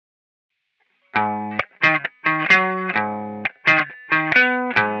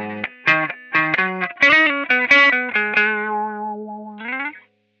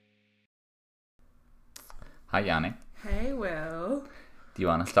Hi, Yanni. Hey, Will. Do you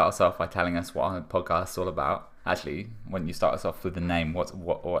want to start us off by telling us what our podcast is all about? Actually, when you start us off with the name, what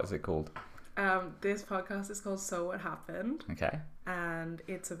is it called? This podcast is called So What Happened. Okay. And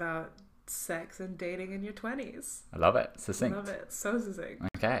it's about sex and dating in your 20s. I love it. Succinct. Love it. So succinct.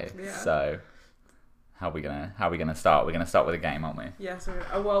 Okay. Yeah. So, how are we gonna start? We're gonna start with a game, aren't we? Yes.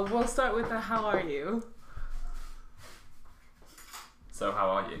 Well, we'll start with the how are you? So,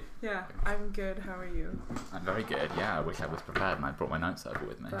 how are you? Yeah, I'm good. How are you? I'm very good. Yeah, I wish I was prepared and I brought my notes over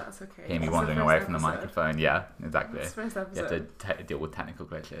with me. That's okay. Hear me It's wandering the away first from the episode. microphone. Yeah, exactly. It's the first You episode. have to deal with technical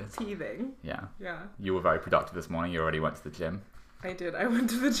glitches. Teething. Yeah. Yeah, You were very productive this morning. You already went to the gym. I did. I went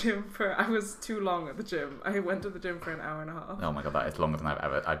to the gym I was too long at the gym. I went to the gym for an hour and a half. Oh my god, that is longer than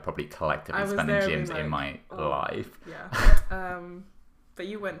I'd probably collectively I was spent in there gyms being in my like, oh. life. Yeah. But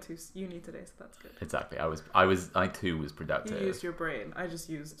you went to uni today, so that's good. Exactly. I too was productive. You used your brain. I just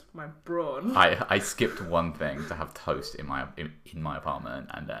used my brawn. I skipped one thing to have toast in my apartment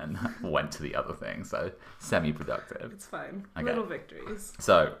and then went to the other thing. So semi-productive. It's fine. Okay. Little victories.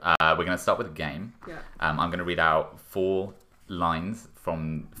 So we're going to start with a game. Yeah. I'm going to read out 4 lines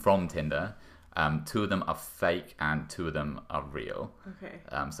from Tinder. 2 of them are fake and 2 of them are real. Okay.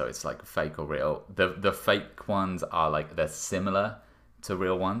 So it's like fake or real. The fake ones are like they're similar to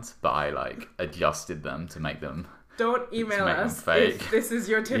real ones, but I like adjusted them to make them. Don't email make them us fake. if this is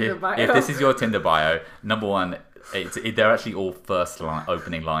your Tinder bio. If this is your Tinder bio, number 1, they're actually all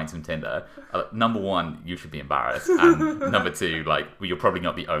opening lines from Tinder. Number 1, you should be embarrassed, and number 2, like you're probably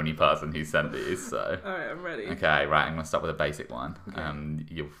not the only person who sent these. So Alright, I'm ready. okay, right. I'm gonna start with a basic one. Okay.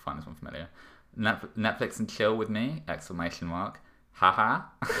 You'll find this one familiar. Netflix and chill with me! ! Haha.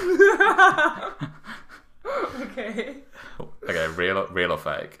 Okay. Okay, real or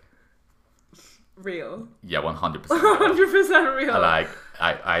fake? Real. Yeah, 100%. 100% real.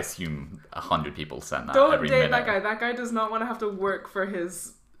 I assume 100 people send that Don't every date minute. that guy. That guy does not want to have to work for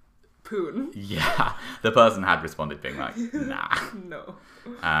his poon. Yeah, the person had responded being like, nah. No.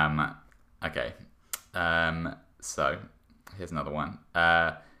 Okay. So here's another one.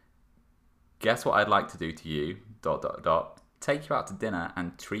 Guess what I'd like to do to you? ... Take you out to dinner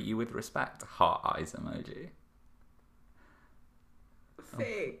and treat you with respect. Heart eyes emoji.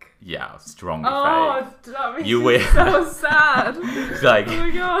 Fake. Yeah, strongly Oh, fake. that makes You me win. so sad. Like, oh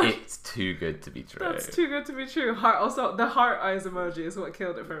my god. it's too good to be true. That's too good to be true. Also, the heart eyes emoji is what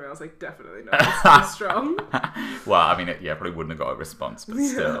killed it for me. I was like, definitely not. It's too strong. Well, I mean, probably wouldn't have got a response, but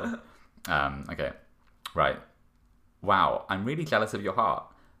still. Okay. Right. Wow, I'm really jealous of your heart.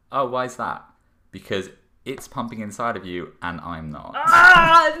 Oh, why is that? Because it's pumping inside of you and I'm not.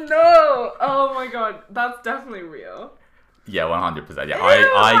 Ah, no! Oh my god, that's definitely real. Yeah, 100%. Yeah, Ew,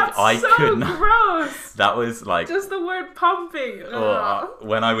 I that's so could not. gross. That was like Just the word pumping.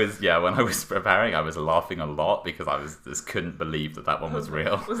 when I was preparing, I was laughing a lot because I just couldn't believe that one was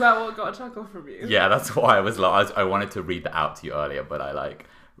real. Was that what got a chuckle from you? Yeah, that's why I wanted to read that out to you earlier, but I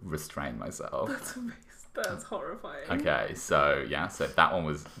restrained myself. That's amazing. That's horrifying. Okay, so that one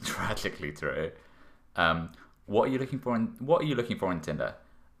was tragically true. What are you looking for in Tinder?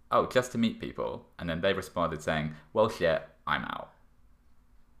 Oh, just to meet people. And then they responded saying, well, shit, I'm out.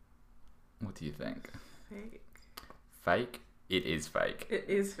 What do you think? Fake. Fake? It is fake. It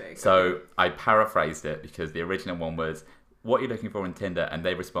is fake. So I paraphrased it because the original one was, what are you looking for in Tinder? And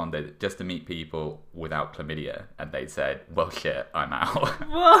they responded, just to meet people without chlamydia. And they said, well, shit, I'm out.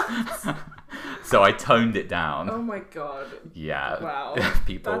 What? So I toned it down. Oh my god. Yeah. Wow.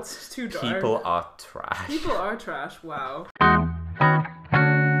 People. That's too dark. People are trash. People are trash. Wow.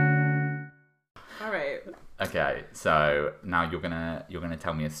 All right. Okay, so now you're gonna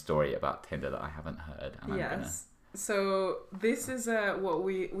tell me a story about Tinder that I haven't heard, and Yes. So this is what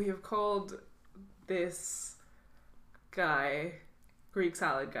we have called this guy, Greek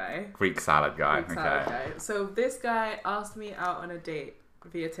salad guy. Greek salad guy. Greek Okay. salad guy. So this guy asked me out on a date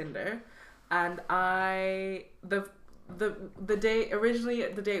via Tinder, and the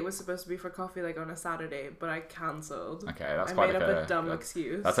date was supposed to be for coffee like on a Saturday, but I cancelled. Okay, that's I quite made like up a dumb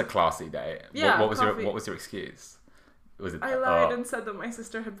excuse. That's a classy date. Yeah, What was coffee. your excuse? Was it? I lied and said that my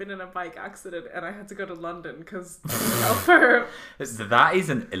sister had been in a bike accident and I had to go to London because of her. That is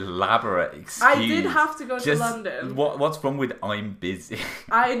an elaborate excuse. I did have to go to London. What's wrong with I'm busy?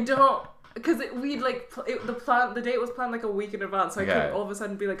 I don't, because the date was planned like a week in advance, so I couldn't all of a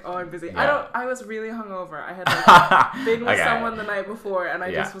sudden be like, oh, I'm busy. Yeah. I was really hungover. I had like been with Okay. someone the night before, and I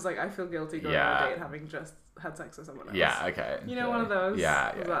Yeah. just was like, I feel guilty going on a date having just had sex with someone else. Yeah. Okay. You know, one of those. Yeah.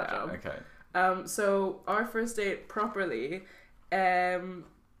 It was Yeah. that job. Okay. So our first date properly,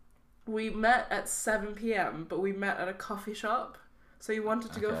 we met at 7 p.m, but we met at a coffee shop. So he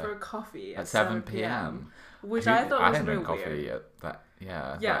wanted to go Okay. for a coffee At 7 p.m. which I thought I was a don't bit drink coffee weird. at that.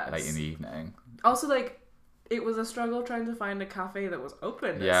 Yeah, Yes. that late in the evening. Also, like, it was a struggle trying to find a cafe that was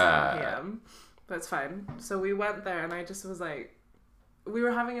open at Yeah. 7 p.m. But it's fine. So we went there, and I just was like, we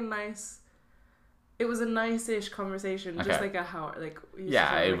were having a nice. It was a nice-ish conversation, just Okay. like a how like. we used to Yeah,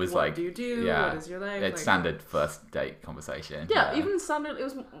 talk, it was what like- do you do? yeah. What is your life? It's like, standard first date conversation. Yeah, even standard. It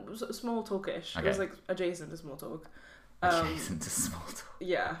was small talkish. It Okay. was like adjacent to small talk. adjacent to small talk.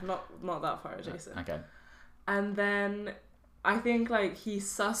 Yeah, not that far adjacent. Okay. And then I think like he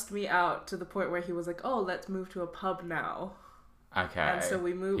sussed me out to the point where he was like, "Oh, let's move to a pub now." Okay. And so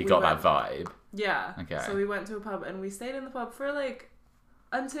we moved. You we got went, that vibe. Yeah. Okay. So we went to a pub and we stayed in the pub for like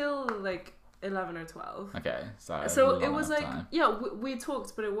until like 11 or 12. Okay. So So it long was enough like time. yeah, we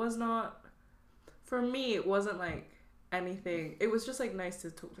talked, but it was not. For me, it wasn't like anything. It was just like nice to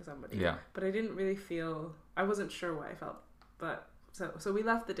talk to somebody. Yeah. But I didn't really feel. I wasn't sure what I felt. But so we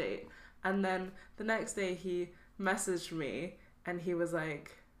left the date, and then the next day he messaged me and he was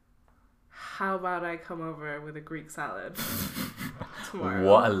like, "How about I come over with a Greek salad tomorrow?"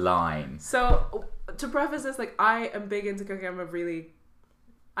 What a line. So to preface this, like I am big into cooking.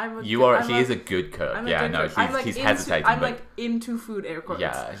 He is a good cook. I'm a Yeah, good no, cook. I'm, like, he's into, hesitating. I'm but like into food, air quotes.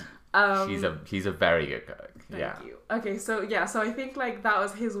 yeah, Um, he's a very good cook. Yeah, Thank you. Okay, so yeah, so I think like that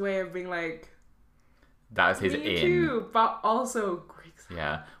was his way of being like, that was his me in. too, but also Greek salad.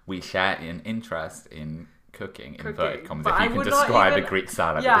 Yeah, we share an interest in cooking, Cooking, inverted commas. but If I you can would not describe even- a Greek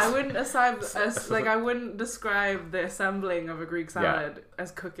salad. Yeah, as- I wouldn't I wouldn't describe the assembling of a Greek salad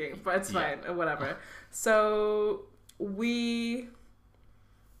as cooking, but it's Yeah. fine, or whatever. So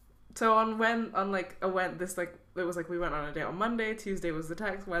it was like we went on a date on Monday, Tuesday was the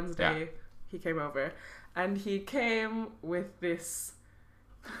text, Wednesday he came over, and he came with this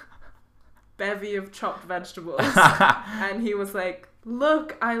bevy of chopped vegetables, and he was like,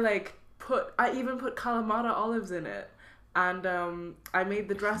 "Look, I even put Kalamata olives in it." And I made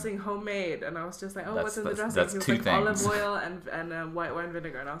the dressing homemade, and I was just like, "Oh, what's in the dressing?" that's He was two like, things. "Olive oil and white wine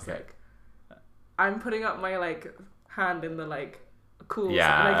vinegar," and I was Okay. like, "I'm putting up my like hand in the like cool."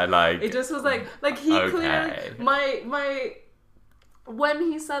 Yeah, like it just was like he okay. clearly my when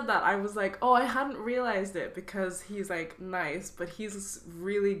he said that, I was like, "Oh, I hadn't realized it," because he's like nice, but he's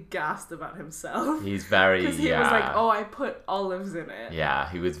really gassed about himself. He's very Because he was like, "Oh, I put olives in it." Yeah,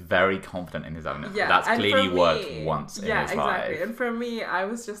 he was very confident in his own. Yeah, That's and clearly for worked me- once in yeah, his exactly. life. And for me, I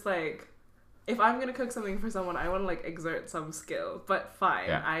was just like, if I'm gonna cook something for someone, I want to like exert some skill. But fine,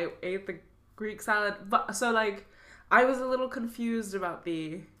 Yeah. I ate the Greek salad, but so like, I was a little confused about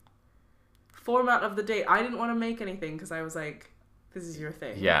the format of the date. I didn't want to make anything because I was like, this is your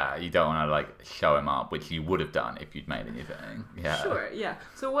thing. Yeah, you don't want to like show him up, which you would have done if you'd made anything. Yeah. Sure, yeah.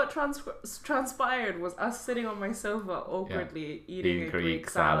 So what transpired was us sitting on my sofa awkwardly eating a Greek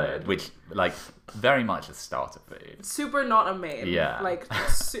salad. which like very much a starter food. Super not a main. Yeah. Like,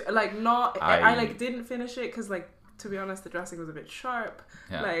 like not. I I- like didn't finish it because like, to be honest, the dressing was a bit sharp.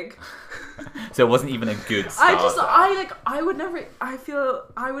 Yeah. Like, So it wasn't even a good starter.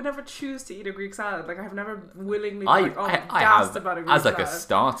 I would never choose to eat a Greek salad. Like I've never willingly been I like, oh, I'm I gassed have about a Greek as like salad. a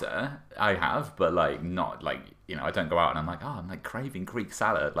starter. I have, but like not like I don't go out and I'm like, oh, I'm like craving Greek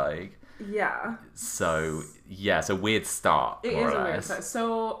salad. Like Yeah. so yeah, it's a weird start. It more is or a weird less. start.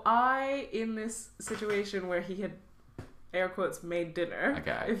 So I, in this situation where he had, air quotes, made dinner,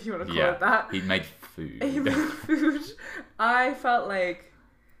 Okay. if you want to call Yeah. it that, He made food. he made food, I felt like,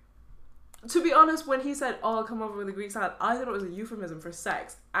 to be honest, when he said, "Oh, I'll come over with a Greek salad," I thought it was a euphemism for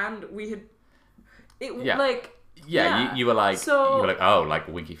sex, and we had, Yeah. like, Yeah, Yeah. you were like, So- oh, like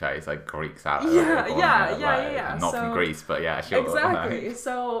winky face, like Greek salad. Yeah, like, yeah, like, yeah. I'm not from So- Greece, but yeah, sure. exactly. Like,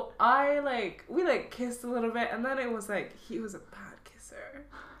 So we like kissed a little bit, and then it was like he was a bad kisser.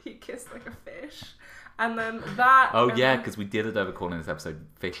 He kissed like a fish, and then that. oh and yeah, then- because we did it over calling this episode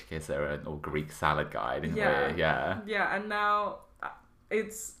Fish Kisser or Greek Salad Guy, didn't Yeah. we? Yeah. Yeah, and now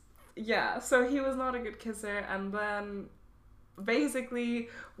it's so he was not a good kisser, and then basically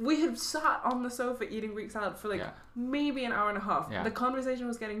we had sat on the sofa eating Greek salad for like Yeah. maybe an hour and a half. Yeah. The conversation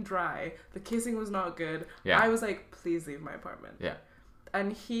was getting dry. The kissing was not good. Yeah. I was like, please leave my apartment. Yeah.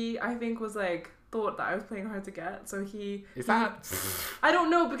 And he, I think, was like thought that I was playing hard to get, so he. Is that? I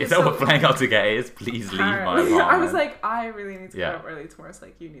don't know because Is that what playing out to get is? Please leave my apparently- apartment. I was like, I really need to Yeah. get up early tomorrow. So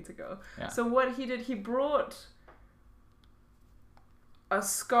like, you need to go. Yeah. So what he did, he brought a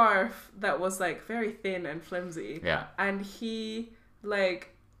scarf that was like very thin and flimsy, yeah. and he like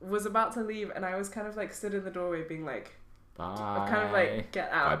was about to leave, and I was kind of like stood in the doorway being like, Bye. kind of like get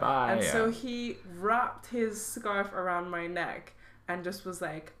out. Bye-bye, And so yeah. he wrapped his scarf around my neck and just was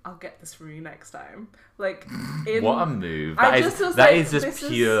like, I'll get this from you next time. Like, what a move. I That just was that like, is just this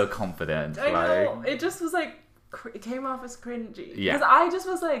pure confidence. I know. Like, It just was like, it came off as cringy. Yeah. Because I just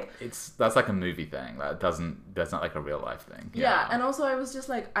was like, that's like a movie thing. That's not like a real life thing. yeah. And also I was just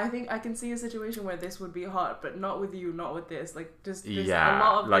like, I think I can see a situation where this would be hot, but not with you, not with this. Like, just a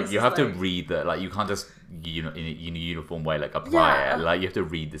lot of like this you is have to like- read the, like, you can't just, you know, in a uniform way, like, apply Yeah. it. Like, you have to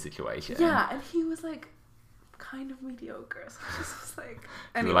read the situation. Yeah, and he was like, kind of mediocre. So I just was like,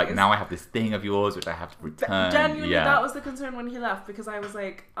 You were like, anyways. now I have this thing of yours which I have to return. Genuinely, yeah. that was the concern when he left, because I was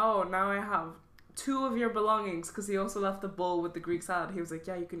like, oh, now I have 2 of your belongings, because he also left the bowl with the Greek salad. He was like,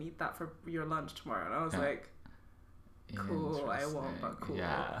 yeah, you can eat that for your lunch tomorrow. And I was Yeah. like, cool, I won't, but cool.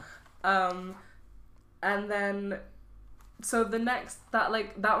 Yeah. And then, so the next, that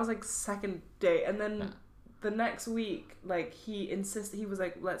was like second date, and then Yeah. the next week, like, he insisted, he was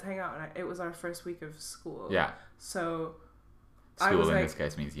like, let's hang out, and it was our first week of school. Yeah. So I School was in like, this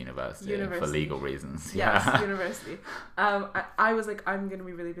case means university, for University. legal reasons. yes, Yeah. university. I was like, I'm gonna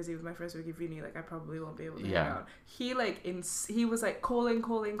be really busy with my first week of uni. Like, I probably won't be able to hang Yeah. out. He like he was like calling,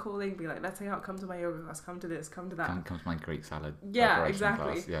 be like, let's hang out. Come to my yoga class. Come to this. Come to that. Come to my Greek salad. Yeah, preparation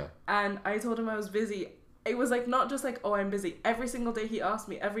exactly. class. Yeah. And I told him I was busy. It was like not just like, oh, I'm busy. Every single day he asked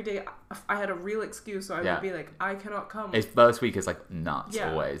me. Every day I had a real excuse, so I Yeah. would be like, I cannot come. His first week is like nuts Yeah.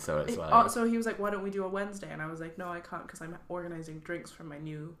 always, so it's like So he was like, why don't we do a Wednesday? And I was like, no, I can't, because I'm organizing drinks for my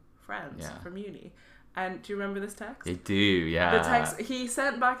new friends Yeah. from uni. And do you remember this text? they do, yeah. The text, he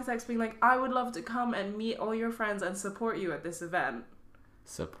sent back a text being like, I would love to come and meet all your friends and support you at this event.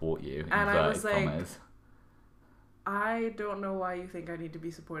 Support you. And I was inverted like, commas. I don't know why you think I need to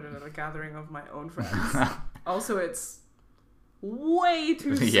be supported at a gathering of my own friends. Also, it's way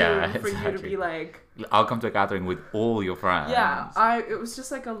too soon Yeah, for you to exactly. be like, I'll come to a gathering with all your friends. yeah, it was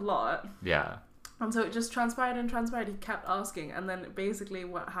just like a lot. Yeah. And so it just transpired and transpired. He kept asking, and then basically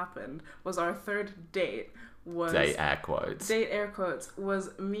what happened was our third date was Date air quotes. date air quotes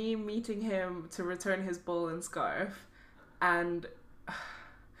was me meeting him to return his bowl and scarf, and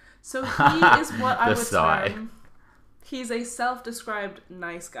so he is what I The would sigh. term. He's a self-described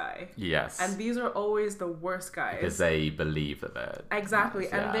nice guy, Yes. and these are always the worst guys. because they believe that they're Exactly,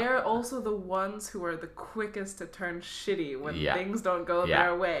 nice, and yeah. they're also the ones who are the quickest to turn shitty when Yeah. things don't go Yeah.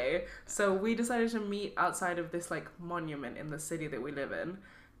 their way. So we decided to meet outside of this like monument in the city that we live in,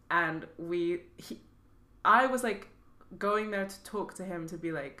 and I was like going there to talk to him to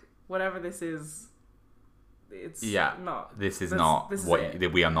be like, whatever this is, it's Yeah. not. This is This- not this is what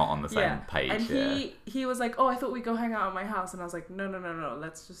it. we are not on the same Yeah, page and here. he was like, oh, I thought we'd go hang out at my house, and I was like, no,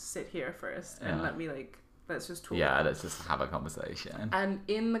 let's just sit here first and Yeah. let's just talk. Yeah, let's just have a conversation. And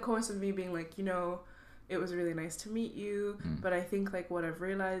in the course of me being like, it was really nice to meet you, Mm. but I think like what I've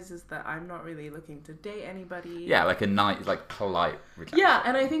realized is that I'm not really looking to date anybody. Yeah, like a nice, like polite rejection. Yeah,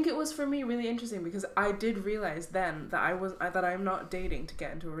 and I think it was for me really interesting because I did realize then that I'm not dating to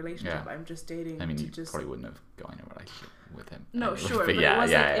get into a relationship. Yeah. I'm just dating I mean, to you just probably wouldn't have got in a relationship with him. no, anyway. sure, but yeah, it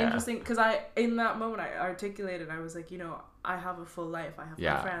was yeah, like yeah. interesting because in that moment I articulated, I was like, I have a full life. I have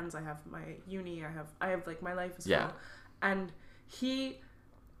Yeah. my friends. I have my uni. I have like my life is Yeah. full, and he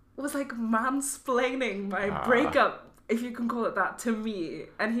was like mansplaining my Ah. breakup, if you can call it that, to me.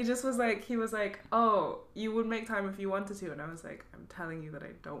 And he was like, oh, you would make time if you wanted to, and I was like, I'm telling you that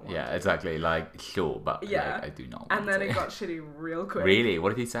I don't want Yeah, to. exactly. Like, sure, but Yeah. like, I do not want And then to. it got shitty real quick. Really? What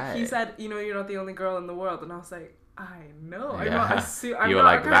did he say? He said, you're not the only girl in the world, and I was like, I know. I'm Yeah. not I'm you were not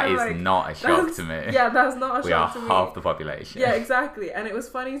like, kind that of is like, not a shock that's- to me. Yeah, that's not a We are shock to me. half the population. Yeah, exactly. And it was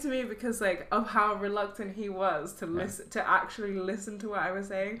funny to me because like of how reluctant he was to listen to actually listen to what I was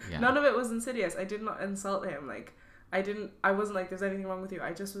saying. Yeah. None of it was insidious. I did not insult him. Like I wasn't like there's anything wrong with you.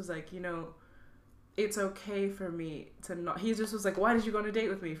 I just was like, it's okay for me to not. He just was like, why did you go on a date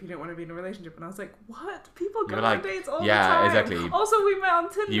with me if you didn't want to be in a relationship? And I was like, what? People go were on like, dates all yeah, the time. exactly. Also, we met on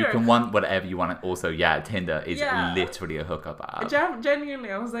Tinder. You can want whatever you want. Also, yeah, Tinder is Yeah. literally a hookup app.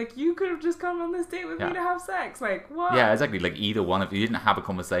 Genuinely, I was like, you could have just come on this date with Yeah. me to have sex. Like, what? Yeah, exactly. Like either one of you didn't have a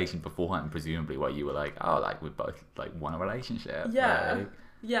conversation beforehand, presumably, where you were like, "Oh, like we both like want a relationship." Yeah. Like,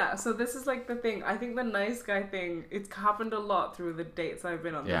 Yeah, so this is like the thing. I think the nice guy thing, it's happened a lot through the dates I've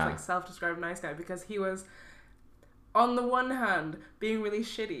been on. Yeah. This like self-described nice guy, because he was, on the one hand, being really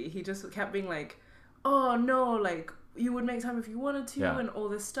shitty. He just kept being like, oh no, like you would make time if you wanted to, Yeah. and all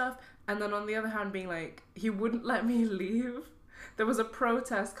this stuff. And then on the other hand, being like, he wouldn't let me leave. There was a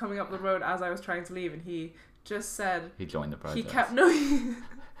protest coming up the road as I was trying to leave, and he just said, he joined the protest. he kept no.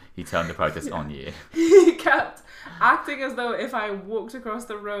 He turned the protest on you. He kept acting as though if I walked across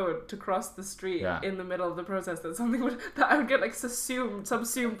the road to cross the street in the middle of the protest, that I would get like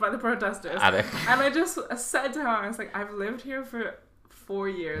subsumed by the protesters. And I just said to him, I was like, I've lived here for 4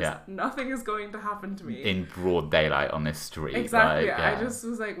 years. Yeah. Nothing is going to happen to me. In broad daylight on this street. Exactly. Like, I just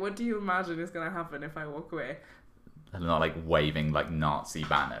was like, what do you imagine is going to happen if I walk away? And not like waving like Nazi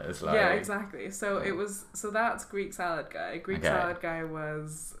banners. Like... Yeah, exactly. So that's Greek salad guy. Greek salad guy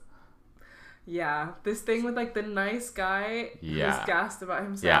was... Yeah, this thing with like the nice guy who's gassed about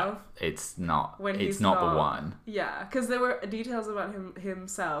himself. Yeah, it's not he's not the one. Yeah, because there were details about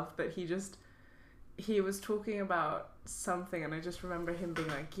himself that he was talking about something, and I just remember him being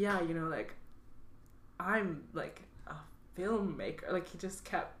like, yeah, you know, like, I'm like a filmmaker. Like, he just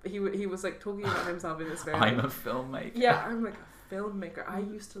kept, he was like talking about himself in this very... I'm a filmmaker. Yeah, I'm like a filmmaker. I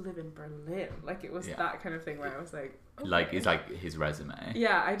used to live in Berlin. Like, it was that kind of thing where I was like... Okay. Like, it's like his resume.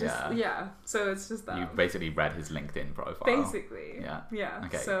 Yeah, so it's just that. You basically read his LinkedIn profile. Basically. Yeah. Yeah.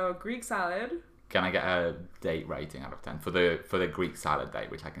 Okay. So, Greek salad. Can I get a date rating out of 10 for the Greek salad date,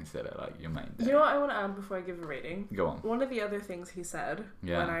 which I consider like your main date? You know what I want to add before I give a rating? Go on. One of the other things he said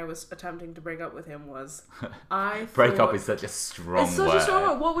when I was attempting to break up with him was, break up is such a strong word. It's such a strong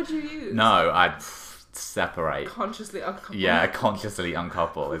word. What would you use? No, I'd separate. Consciously uncouple. Yeah, consciously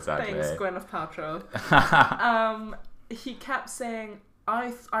uncouple, exactly. Thanks, Gwyneth Paltrow. He kept saying,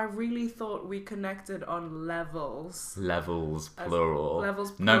 I really thought we connected on levels. Levels, plural.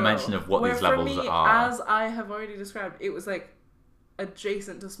 Levels, plural. No mention of what these levels for me, are. as I have already described, it was like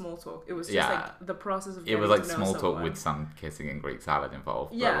adjacent to small talk. It was just like the process of getting to know someone. It was like small talk with some kissing and Greek salad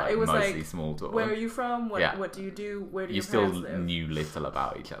involved. Yeah, but like it was mostly like, small talk. Where are you from? What do you do? Where do your parents live? You still knew little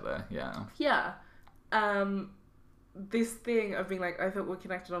about each other, yeah. Yeah. This thing of being like, I thought we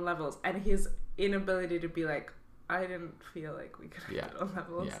connected on levels, and his inability to be like, I didn't feel like we connected on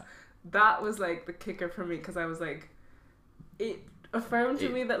levels. Yeah. That was like the kicker for me, because I was like, it affirmed to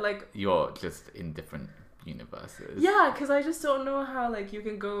me that like... You're just in different universes. Yeah, because I just don't know how like you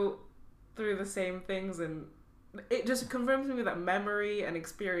can go through the same things, and it just confirms to me that memory and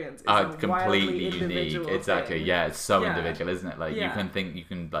experience is a completely unique. Exactly. Thing. Yeah, it's so individual, isn't it? Like you can think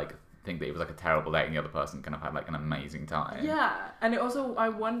that it was like a terrible date and the other person kind of had like an amazing time. Yeah, and it also, I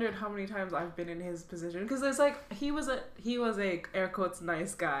wondered how many times I've been in his position, because there's like, he was a air quotes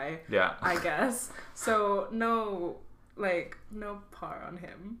nice guy. Yeah, I guess. So no par on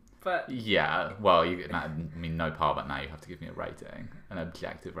him. But yeah, well, no par, but now you have to give me a rating, an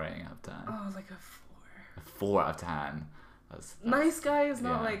objective rating out of 10. Oh, like a 4. A 4 out of 10. That's nice guy is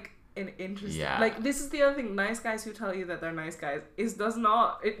not like an interesting. Yeah. Like, this is the other thing. Nice guys who tell you that they're nice guys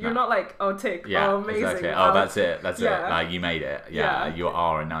you're not like, oh, tick, oh, amazing. Exactly. Oh, that's it. Like, you made it. Yeah, you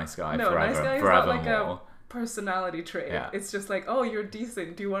are a nice guy forever. Nice guy is not like a personality trait. Yeah. It's just like, oh, you're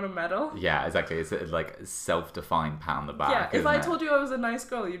decent. Do you want a medal? Yeah, exactly. It's like self-defined pat on the back. Yeah, if I told you I was a nice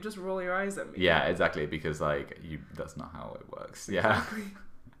girl, you'd just roll your eyes at me. Yeah, exactly. Because like that's not how it works. Yeah.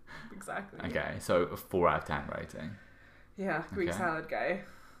 Exactly. Okay, so a 4 out of 10 rating. Yeah, Greek salad guy.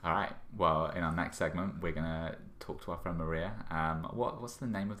 All right. Well, in our next segment, we're gonna talk to our friend Maria. What's the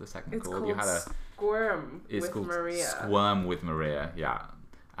name of the segment called? You had a Squirm with Maria. Squirm with Maria. Yeah.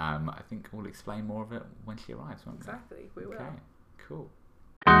 I think we'll explain more of it when she arrives. Won't exactly. We will. Okay. Cool.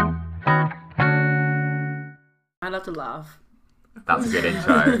 I love to laugh. That's a good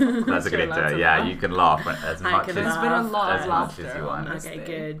intro. That's a good intro. Yeah, you can laugh as much as there's been a lot of laughter as you want. Okay,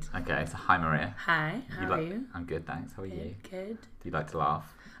 good. Okay, so hi Maria. Hi, how are you? I'm good, thanks. How are you? Good. Do you like to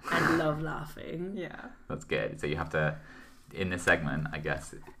laugh? I love laughing. Yeah. That's good. So you have to, in this segment, I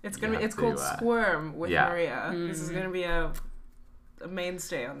guess. It's called Squirm with Maria. This is gonna be a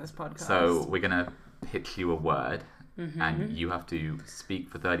mainstay on this podcast. So we're gonna pitch you a word, and you have to speak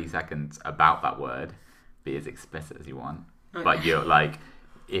for 30 seconds about that word. Be as explicit as you want. Okay. But you're like,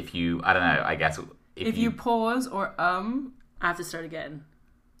 if you, I don't know, I guess if you pause or I have to start again.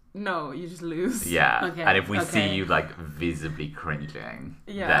 No, you just lose. Yeah. Okay. And if we see you like visibly cringing,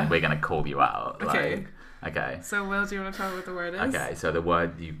 then we're gonna call you out. Okay. Like, okay. So, Will, do you want to tell me what the word is? Okay. So the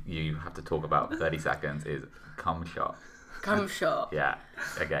word you have to talk about for 30 seconds is cum shot. Cum shot. Yeah.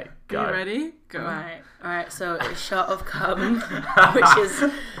 Okay. Go. Are you ready? Go. All right. So a shot of cum, which is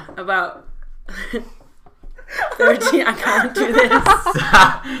about 30. I can't do this.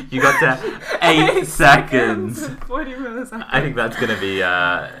 You got to 8 seconds. 40 milliseconds. I think that's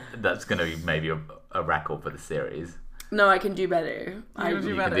gonna be maybe a record for the series. No, I can do better. You can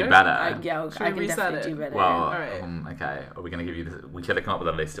do better. I can definitely do better. Well, all right. Okay. Are we gonna give you this? We should have come up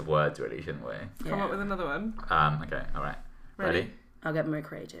with a list of words, really, shouldn't we? Yeah. Come up with another one. Okay. All right. Ready? I'll get more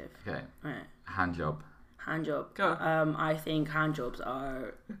creative. Okay. All right. Hand job. Hand job. Go. I think hand jobs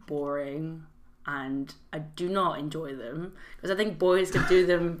are boring and I do not enjoy them because I think boys can do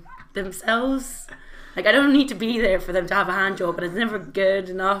them themselves. Like, I don't need to be there for them to have a hand job, but it's never good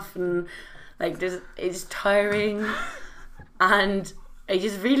enough, and like it's tiring, and it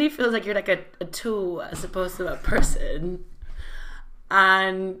just really feels like you're like a tool as opposed to a person.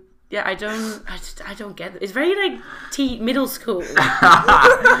 And yeah, I don't get it. It's very like middle school.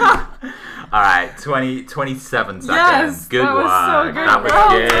 All right, 27 seconds. Yes, good that was one. so good. That was Well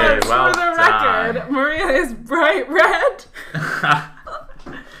good. done. Well For the done. record, Maria is bright red.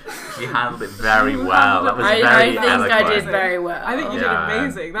 She handled it very well. That was I very think eloquent. I did very well. I think you Yeah. did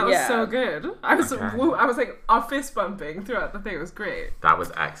amazing. That was Yeah. so good. I was Okay. I was like our fist bumping throughout the thing. It was great. That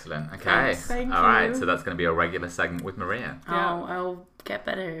was excellent. Okay. Thank All right, you. so that's going to be a regular segment with Maria. I'll get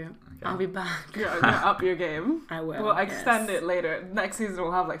better. I'll be back. You're up your game. I will. We'll extend yes. it later. Next season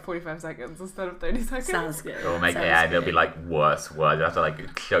we'll have like 45 seconds instead of 30 seconds. Sounds good. It'll make Sounds it'll be good. like worse words. I have to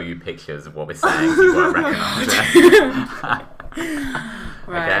like show you pictures of what we're saying so you won't recognise it.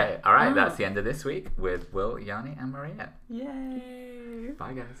 Right. Okay, all right, Oh. that's the end of this week with Will, Yanni, and Maria. Yay.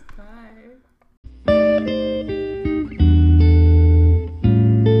 Bye, guys. Bye.